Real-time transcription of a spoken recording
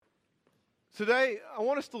Today, I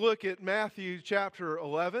want us to look at Matthew chapter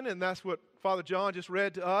 11, and that's what Father John just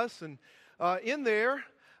read to us. And in there,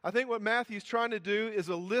 I think what Matthew's trying to do is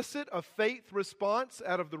elicit a faith response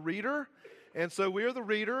out of the reader. And so we are the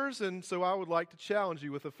readers, and so I would like to challenge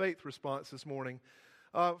you with a faith response this morning.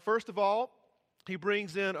 First of all, he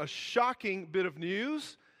brings in a shocking bit of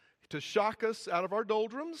news to shock us out of our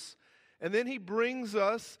doldrums. And then he brings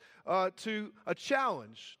us to a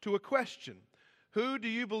challenge, to a question. Who do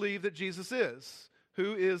you believe that Jesus is?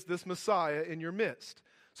 Who is this Messiah in your midst?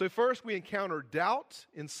 So first we encounter doubt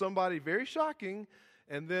in somebody very shocking,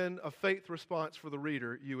 and then a faith response for the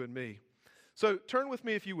reader, you and me. So turn with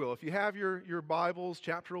me, if you will. If you have your Bibles,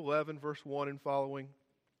 chapter 11, verse 1 and following.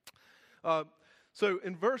 So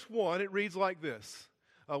in verse 1, it reads like this.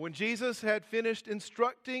 When Jesus had finished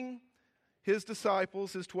instructing his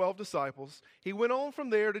disciples, his 12 disciples, he went on from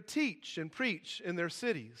there to teach and preach in their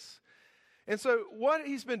cities. And so what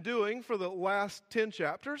he's been doing for the last 10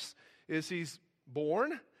 chapters is he's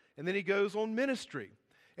born, and then he goes on ministry.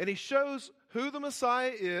 And he shows who the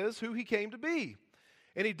Messiah is, who he came to be.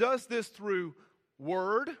 And he does this through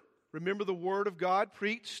word. Remember the word of God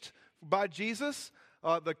preached by Jesus,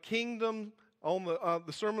 the kingdom on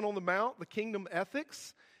the Sermon on the Mount, the kingdom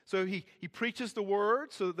ethics. So he preaches the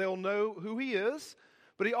word so that they'll know who he is.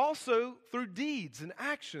 But he also, through deeds and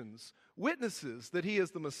actions, witnesses that he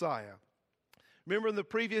is the Messiah. Remember in the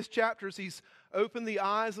previous chapters, he's opened the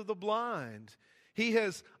eyes of the blind. He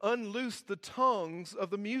has unloosed the tongues of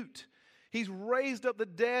the mute. He's raised up the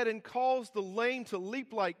dead and caused the lame to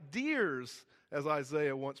leap like deers, as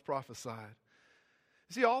Isaiah once prophesied.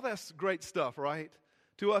 See, all that's great stuff, right?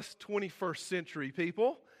 To us 21st century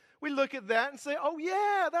people, we look at that and say, oh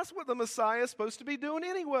yeah, that's what the Messiah is supposed to be doing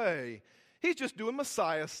anyway. He's just doing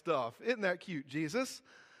Messiah stuff. Isn't that cute, Jesus?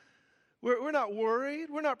 We're not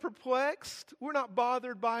worried. We're not perplexed. We're not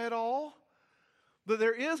bothered by it all. But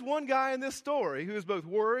there is one guy in this story who is both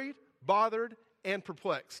worried, bothered, and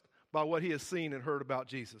perplexed by what he has seen and heard about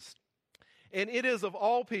Jesus. And it is, of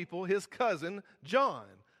all people, his cousin, John,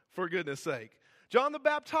 for goodness sake. John the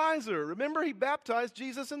Baptizer. Remember, he baptized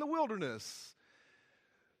Jesus in the wilderness.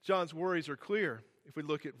 John's worries are clear if we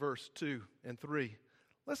look at verse 2 and 3.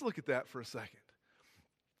 Let's look at that for a second.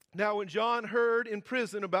 Now, when John heard in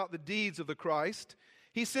prison about the deeds of the Christ,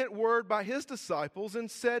 he sent word by his disciples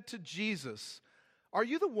and said to Jesus, "Are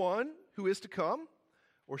you the one who is to come,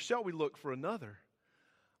 or shall we look for another?"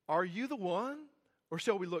 Are you the one, or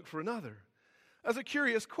shall we look for another? That's a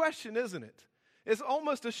curious question, isn't it? It's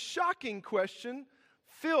almost a shocking question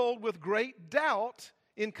filled with great doubt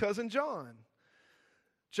in cousin John.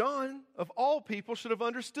 John, of all people, should have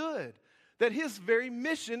understood that his very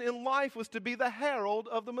mission in life was to be the herald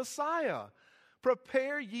of the Messiah.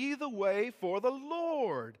 Prepare ye the way for the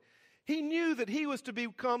Lord. He knew that he was to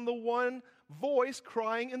become the one voice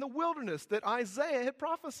crying in the wilderness that Isaiah had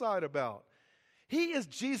prophesied about. He is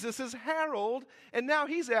Jesus' herald, and now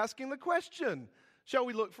he's asking the question, shall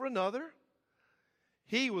we look for another?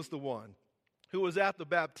 He was the one who was at the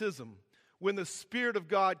baptism when the Spirit of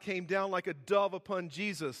God came down like a dove upon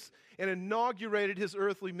Jesus and inaugurated his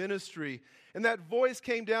earthly ministry. And that voice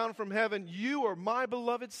came down from heaven, "You are my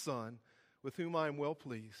beloved Son, with whom I am well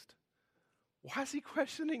pleased." Why is he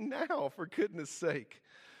questioning now, for goodness sake?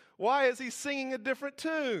 Why is he singing a different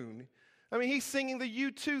tune? I mean, he's singing the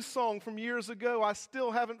U2 song from years ago, "I still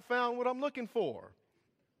haven't found what I'm looking for."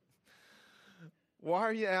 Why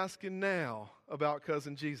are you asking now about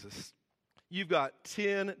cousin Jesus? You've got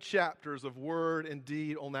 10 chapters of word and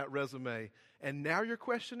deed on that resume, and now you're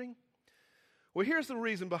questioning? Well, here's the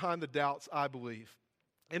reason behind the doubts, I believe.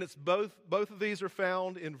 And it's both of these are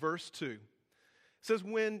found in verse 2. It says,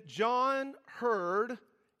 when John heard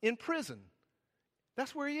in prison.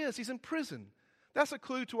 That's where he is. He's in prison. That's a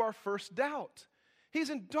clue to our first doubt. He's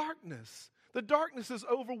in darkness. The darkness is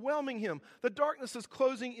overwhelming him. The darkness is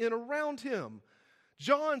closing in around him.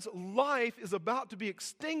 John's life is about to be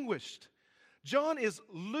extinguished. John is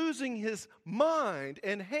losing his mind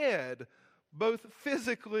and head, both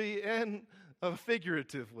physically and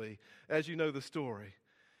figuratively, as you know the story.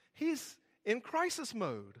 He's in crisis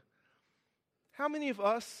mode. How many of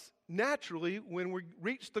us, naturally, when we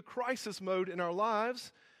reach the crisis mode in our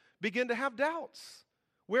lives, begin to have doubts?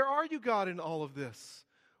 Where are you, God, in all of this?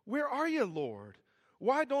 Where are you, Lord?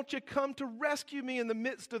 Why don't you come to rescue me in the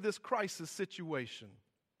midst of this crisis situation?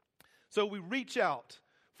 So we reach out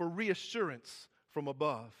for reassurance from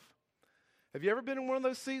above. Have you ever been in one of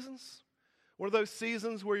those seasons? One of those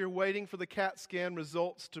seasons where you're waiting for the CAT scan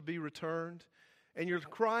results to be returned, and you're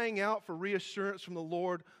crying out for reassurance from the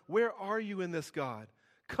Lord. Where are you in this, God?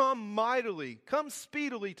 Come mightily, come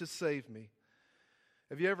speedily to save me.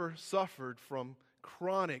 Have you ever suffered from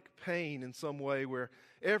chronic pain in some way where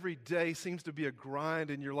every day seems to be a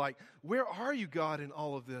grind and you're like, where are you, God, in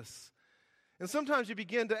all of this? And sometimes you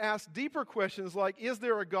begin to ask deeper questions like, is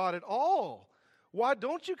there a God at all? Why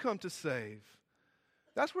don't you come to save?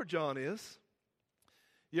 That's where John is.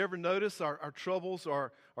 You ever notice our troubles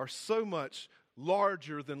are so much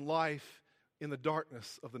larger than life in the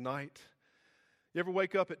darkness of the night? You ever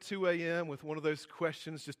wake up at 2 a.m. with one of those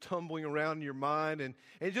questions just tumbling around in your mind and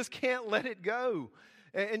you just can't let it go?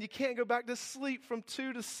 And you can't go back to sleep from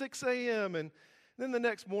 2 to 6 a.m. And then the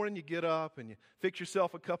next morning you get up and you fix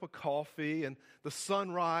yourself a cup of coffee and the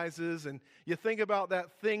sun rises and you think about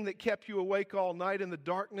that thing that kept you awake all night in the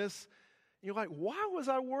darkness. And you're like, why was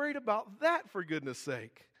I worried about that, for goodness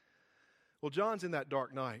sake? Well, John's in that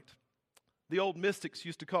dark night. The old mystics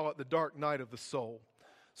used to call it the dark night of the soul.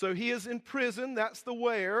 So he is in prison, that's the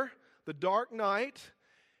where, the dark night,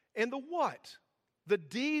 and the what? The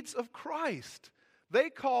deeds of Christ. They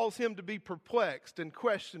cause him to be perplexed and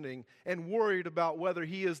questioning and worried about whether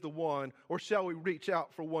he is the one or shall we reach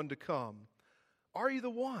out for one to come. Are you the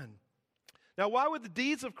one? Now, why would the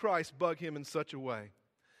deeds of Christ bug him in such a way?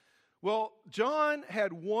 Well, John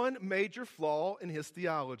had one major flaw in his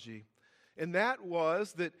theology, and that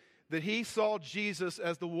was that he saw Jesus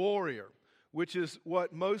as the warrior, which is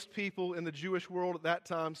what most people in the Jewish world at that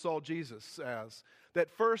time saw Jesus as.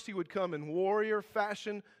 That first he would come in warrior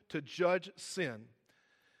fashion to judge sin.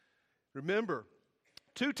 Remember,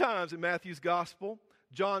 2 times in Matthew's gospel,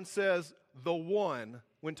 John says the one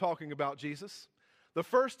when talking about Jesus. The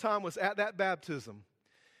first time was at that baptism.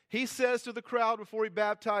 He says to the crowd before he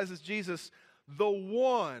baptizes Jesus, the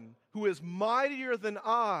one who is mightier than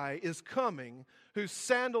I is coming, whose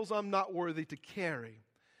sandals I'm not worthy to carry.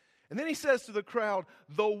 And then he says to the crowd,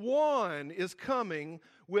 the one is coming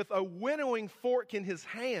with a winnowing fork in his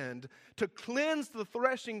hand to cleanse the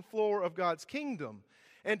threshing floor of God's kingdom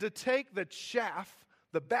and to take the chaff,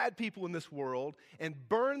 the bad people in this world, and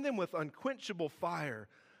burn them with unquenchable fire,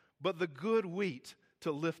 but the good wheat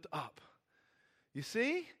to lift up. You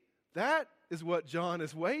see, that is what John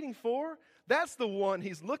is waiting for. That's the one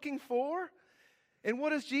he's looking for. And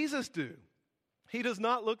what does Jesus do? He does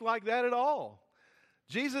not look like that at all.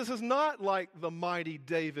 Jesus is not like the mighty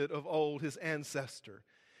David of old, his ancestor.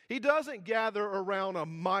 He doesn't gather around a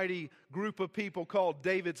mighty group of people called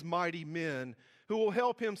David's mighty men who will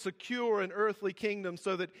help him secure an earthly kingdom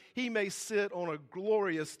so that he may sit on a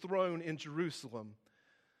glorious throne in Jerusalem.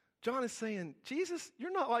 John is saying, Jesus,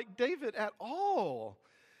 you're not like David at all.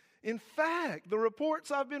 In fact, the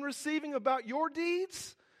reports I've been receiving about your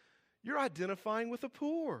deeds, you're identifying with the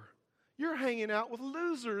poor. You're hanging out with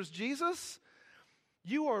losers, Jesus.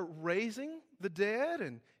 You are raising the dead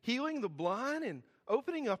and healing the blind and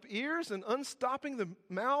opening up ears and unstopping the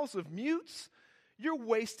mouths of mutes. You're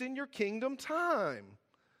wasting your kingdom time.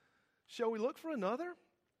 Shall we look for another?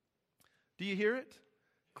 Do you hear it?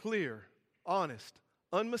 Clear, honest,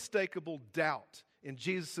 unmistakable doubt in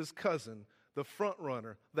Jesus' cousin, the front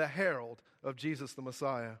runner, the herald of Jesus the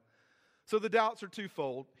Messiah. So the doubts are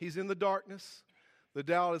twofold. He's in the darkness. The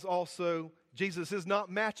doubt is also Jesus is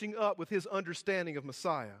not matching up with his understanding of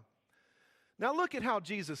Messiah. Now look at how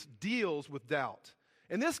Jesus deals with doubt.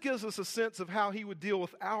 And this gives us a sense of how he would deal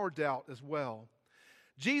with our doubt as well.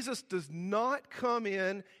 Jesus does not come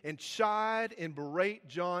in and chide and berate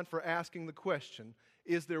John for asking the question,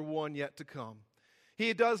 is there one yet to come?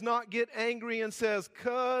 He does not get angry and says,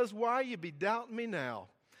 "'Cause why you be doubting me now?"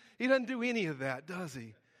 He doesn't do any of that, does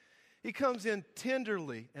he? He comes in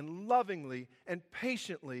tenderly and lovingly and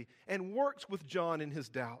patiently and works with John in his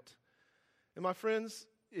doubt. And my friends,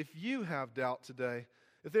 if you have doubt today,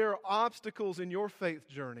 if there are obstacles in your faith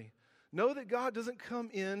journey, know that God doesn't come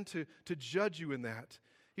in to judge you in that.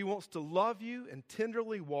 He wants to love you and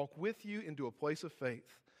tenderly walk with you into a place of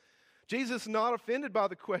faith. Jesus is not offended by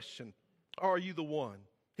the question, are you the one?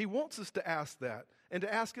 He wants us to ask that and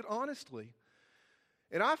to ask it honestly.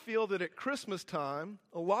 And I feel that at Christmas time,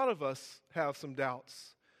 a lot of us have some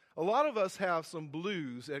doubts. A lot of us have some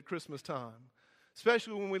blues at Christmas time,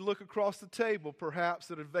 especially when we look across the table, perhaps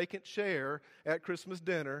at a vacant chair at Christmas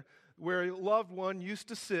dinner where a loved one used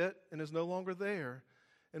to sit and is no longer there.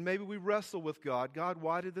 And maybe we wrestle with God. God,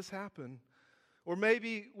 why did this happen? Or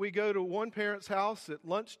maybe we go to one parent's house at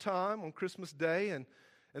lunchtime on Christmas Day and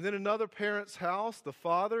then another parent's house, the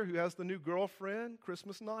father who has the new girlfriend,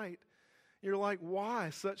 Christmas night. You're like, why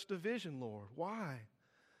such division, Lord? Why?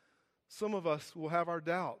 Some of us will have our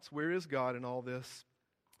doubts. Where is God in all this?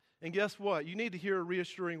 And guess what? You need to hear a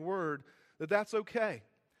reassuring word that that's okay.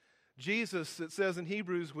 Jesus, it says in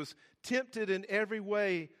Hebrews, was tempted in every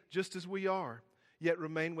way just as we are, yet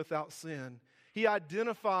remained without sin. He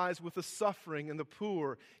identifies with the suffering and the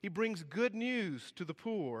poor. He brings good news to the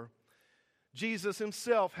poor. Jesus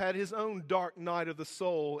himself had his own dark night of the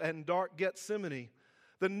soul and dark Gethsemane.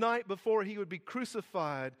 The night before he would be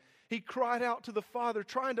crucified, he cried out to the Father,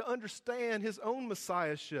 trying to understand his own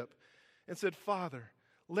messiahship, and said, "Father,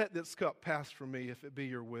 let this cup pass from me if it be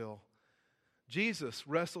your will." Jesus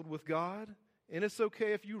wrestled with God, and it's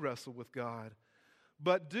okay if you wrestle with God.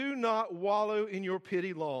 But do not wallow in your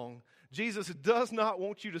pity long. Jesus does not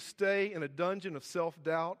want you to stay in a dungeon of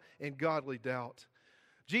self-doubt and godly doubt.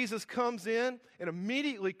 Jesus comes in and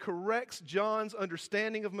immediately corrects John's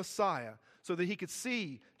understanding of Messiah so that he could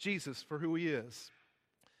see Jesus for who he is.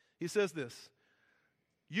 He says this,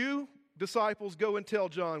 "You, disciples, go and tell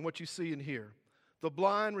John what you see and hear. The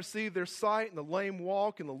blind receive their sight, and the lame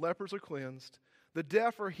walk, and the lepers are cleansed. The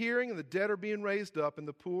deaf are hearing, and the dead are being raised up, and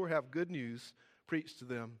the poor have good news preached to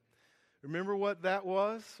them." Remember what that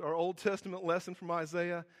was? Our Old Testament lesson from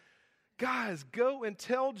Isaiah? Guys, go and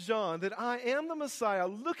tell John that I am the Messiah.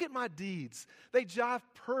 Look at my deeds. They jive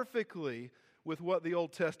perfectly with what the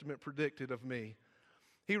Old Testament predicted of me.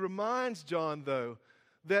 He reminds John, though,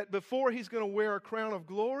 that before he's going to wear a crown of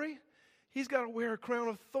glory, he's got to wear a crown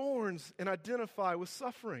of thorns and identify with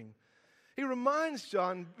suffering. He reminds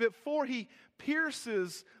John that before he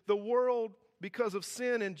pierces the world because of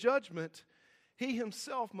sin and judgment, he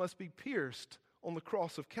himself must be pierced on the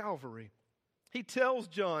cross of Calvary. He tells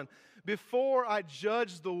John, before I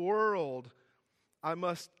judge the world, I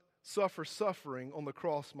must suffer suffering on the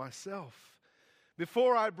cross myself.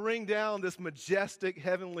 Before I bring down this majestic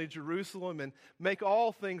heavenly Jerusalem and make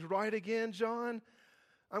all things right again, John,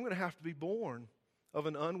 I'm going to have to be born of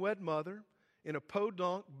an unwed mother in a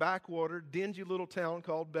podunk, backwater, dingy little town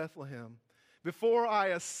called Bethlehem. Before I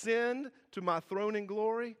ascend to my throne in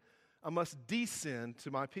glory, I must descend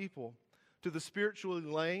to my people, to the spiritually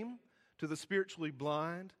lame, to the spiritually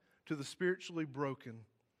blind, to the spiritually broken.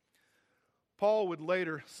 Paul would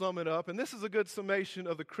later sum it up, and this is a good summation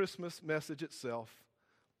of the Christmas message itself.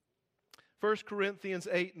 1 Corinthians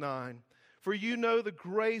 8:9. "For you know the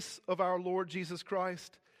grace of our Lord Jesus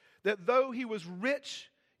Christ, that though he was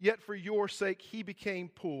rich, yet for your sake he became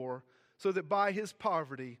poor, so that by his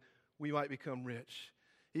poverty we might become rich."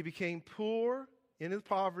 He became poor in his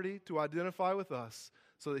poverty to identify with us,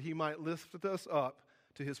 so that he might lift us up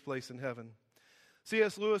to his place in heaven.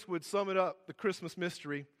 C.S. Lewis would sum it up, the Christmas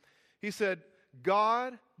mystery. He said,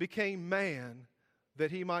 "God became man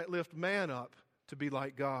that he might lift man up to be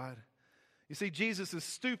like God." You see, Jesus is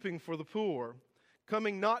stooping for the poor,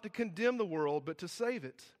 coming not to condemn the world, but to save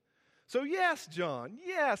it. So yes, John,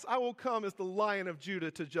 yes, I will come as the Lion of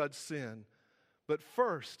Judah to judge sin. But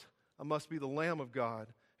first, I must be the Lamb of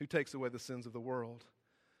God who takes away the sins of the world.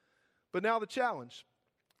 But now the challenge.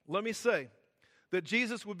 Let me say that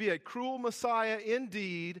Jesus would be a cruel Messiah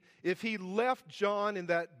indeed if he left John in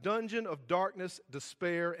that dungeon of darkness,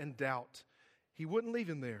 despair, and doubt. He wouldn't leave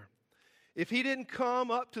him there. If he didn't come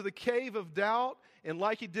up to the cave of doubt and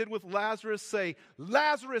like he did with Lazarus say,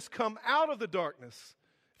 "Lazarus, come out of the darkness."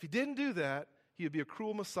 If he didn't do that, he would be a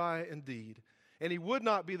cruel Messiah indeed. And he would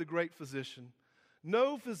not be the great physician.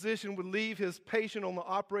 No physician would leave his patient on the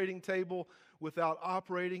operating table without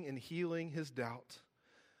operating and healing his doubt.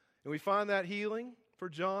 And we find that healing for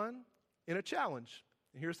John in a challenge.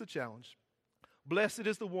 And here's the challenge. "Blessed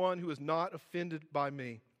is the one who is not offended by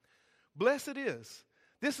me." Blessed is.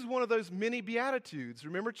 This is one of those many beatitudes.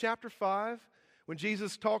 Remember chapter 5 when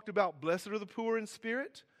Jesus talked about blessed are the poor in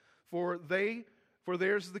spirit, for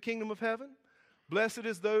theirs is the kingdom of heaven. Blessed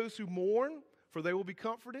is those who mourn, for they will be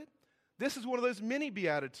comforted. This is one of those many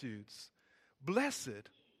beatitudes.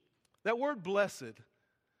 Blessed. That word blessed,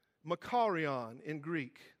 makarion in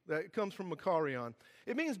Greek, that comes from makarion.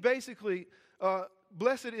 It means basically,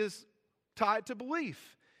 blessed is tied to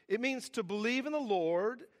belief. It means to believe in the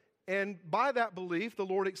Lord, and by that belief, the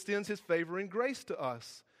Lord extends his favor and grace to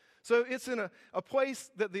us. So it's in a place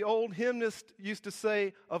that the old hymnist used to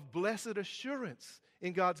say of blessed assurance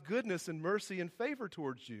in God's goodness and mercy and favor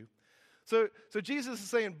towards you. So Jesus is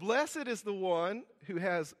saying, blessed is the one who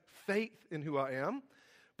has faith in who I am.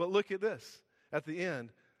 But look at this at the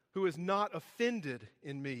end, who is not offended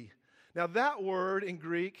in me. Now that word in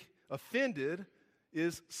Greek, offended,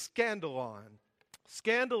 is scandalon.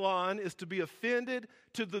 Scandalon is to be offended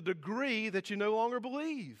to the degree that you no longer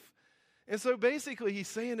believe. And so basically he's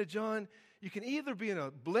saying to John, you can either be in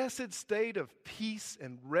a blessed state of peace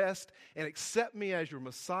and rest and accept me as your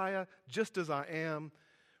Messiah just as I am,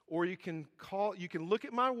 or you can look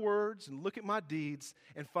at my words and look at my deeds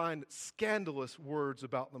and find scandalous words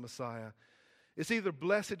about the Messiah. It's either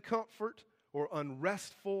blessed comfort or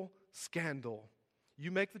unrestful scandal.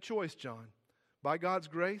 You make the choice, John. By God's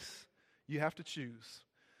grace, you have to choose.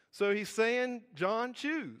 So he's saying, John,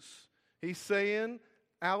 choose. He's saying,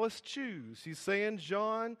 Alice, choose. He's saying,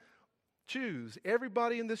 John, choose.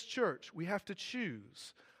 Everybody in this church, we have to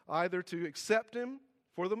choose either to accept him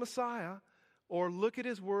for the Messiah or look at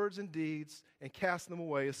his words and deeds and cast them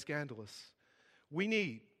away as scandalous. We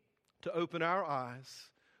need to open our eyes.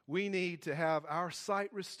 We need to have our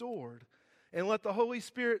sight restored and let the Holy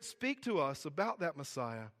Spirit speak to us about that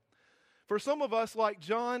Messiah. For some of us, like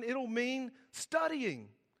John, it'll mean studying,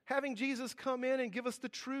 having Jesus come in and give us the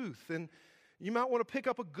truth. And you might want to pick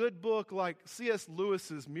up a good book like C.S.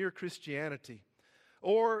 Lewis's Mere Christianity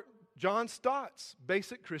or John Stott's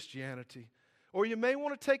Basic Christianity. Or you may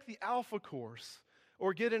want to take the Alpha course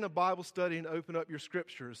or get in a Bible study and open up your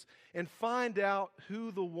scriptures and find out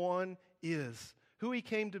who the one is, who he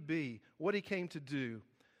came to be, what he came to do.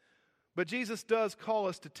 But Jesus does call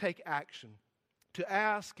us to take action, to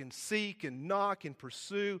ask and seek and knock and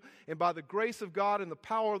pursue. And by the grace of God and the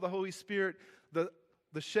power of the Holy Spirit,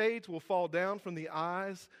 the shades will fall down from the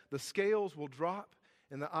eyes, the scales will drop,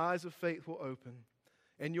 and the eyes of faith will open.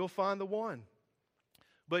 And you'll find the one.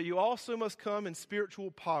 But you also must come in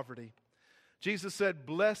spiritual poverty. Jesus said,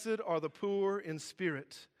 "Blessed are the poor in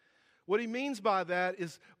spirit." What he means by that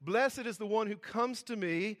is, blessed is the one who comes to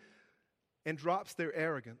me and drops their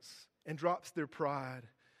arrogance and drops their pride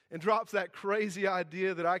and drops that crazy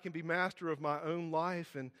idea that I can be master of my own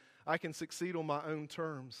life and I can succeed on my own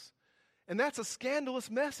terms. And that's a scandalous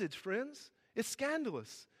message, friends. It's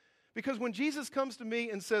scandalous. Because when Jesus comes to me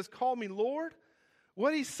and says, "Call me Lord,"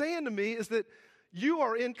 what he's saying to me is that you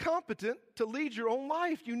are incompetent to lead your own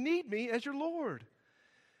life. You need me as your Lord.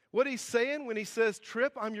 What he's saying when he says,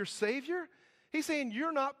 "Tripp, I'm your Savior," he's saying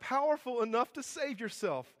you're not powerful enough to save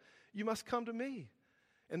yourself. You must come to me.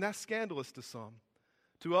 And that's scandalous to some.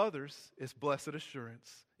 To others, it's blessed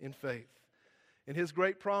assurance in faith. And his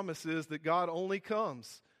great promise is that God only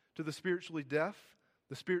comes to the spiritually deaf,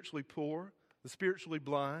 the spiritually poor, the spiritually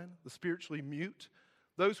blind, the spiritually mute,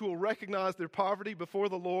 those who will recognize their poverty before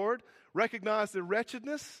the Lord, recognize their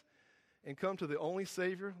wretchedness, and come to the only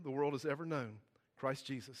Savior the world has ever known, Christ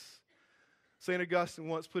Jesus. St. Augustine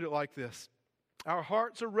once put it like this: "Our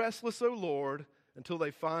hearts are restless, O Lord, until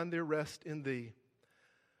they find their rest in Thee."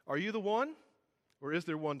 Are you the one, or is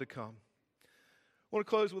there one to come? I want to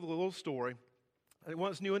close with a little story. I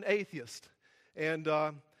once knew an atheist, and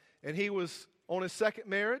he was on his second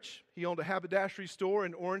marriage. He owned a haberdashery store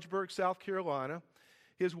in Orangeburg, South Carolina.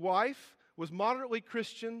 His wife was moderately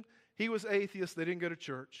Christian. He was atheist. They didn't go to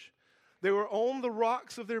church. They were on the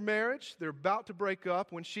rocks of their marriage. They're about to break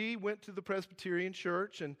up when she went to the Presbyterian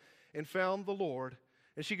church and found the Lord.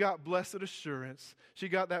 And she got blessed assurance. She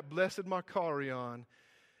got that blessed Makarion.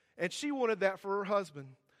 And she wanted that for her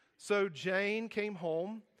husband. So Jane came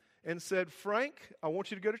home and said, "Frank, I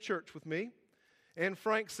want you to go to church with me." And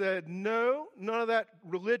Frank said, "No, none of that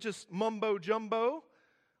religious mumbo-jumbo."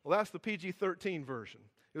 Well, that's the PG-13 version.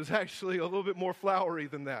 It was actually a little bit more flowery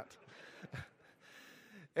than that.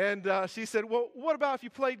 And she said, "Well, what about if you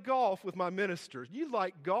played golf with my minister? You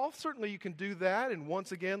like golf? Certainly you can do that." And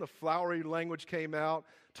once again, the flowery language came out.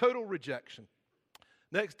 Total rejection.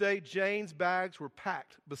 Next day, Jane's bags were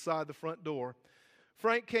packed beside the front door.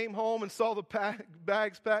 Frank came home and saw the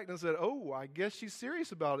bags packed and said, "Oh, I guess she's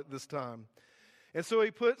serious about it this time." And so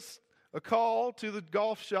he puts a call to the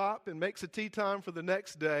golf shop and makes a tee time for the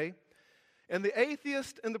next day. And the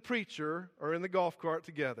atheist and the preacher are in the golf cart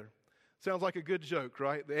together. Sounds like a good joke,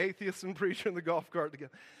 right? The atheist and preacher in the golf cart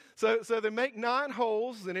together. So they make 9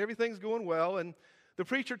 holes and everything's going well. And the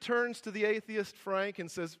preacher turns to the atheist, Frank,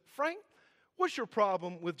 and says, "Frank, what's your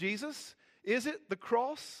problem with Jesus? Is it the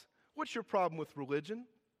cross? What's your problem with religion?"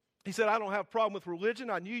 He said, "I don't have a problem with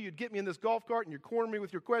religion. I knew you'd get me in this golf cart and you're cornering me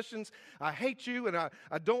with your questions. I hate you and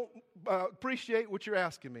I don't appreciate what you're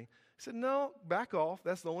asking me." He said, "No, back off.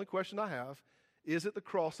 That's the only question I have. Is it the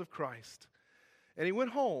cross of Christ?" And he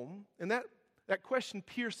went home, and that question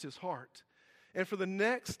pierced his heart. And for the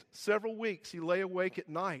next several weeks, he lay awake at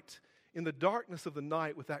night, in the darkness of the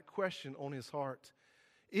night, with that question on his heart.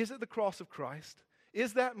 Is it the cross of Christ?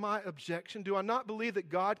 Is that my objection? Do I not believe that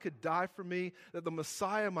God could die for me, that the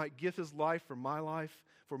Messiah might give his life, for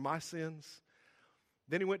my sins?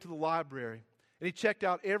 Then he went to the library, and he checked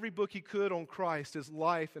out every book he could on Christ, his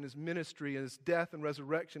life and his ministry and his death and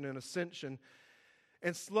resurrection and ascension.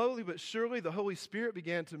 And slowly but surely, the Holy Spirit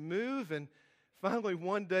began to move, and finally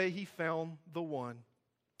one day he found the one.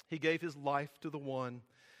 He gave his life to the one.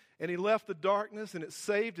 And he left the darkness, and it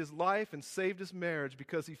saved his life and saved his marriage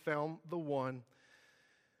because he found the one.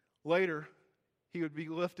 Later, he would be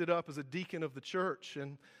lifted up as a deacon of the church,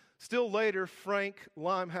 and Still later, Frank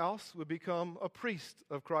Limehouse would become a priest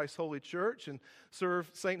of Christ's Holy Church and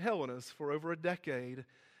serve St. Helena's for over a decade.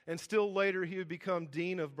 And still later, he would become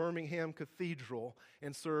dean of Birmingham Cathedral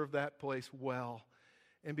and serve that place well.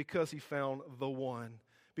 And because he found the one,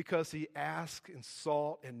 because he asked and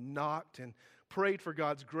sought and knocked and prayed for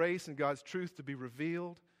God's grace and God's truth to be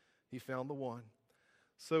revealed, he found the one.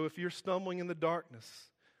 So if you're stumbling in the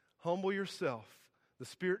darkness, humble yourself. The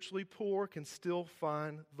spiritually poor can still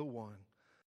find the one.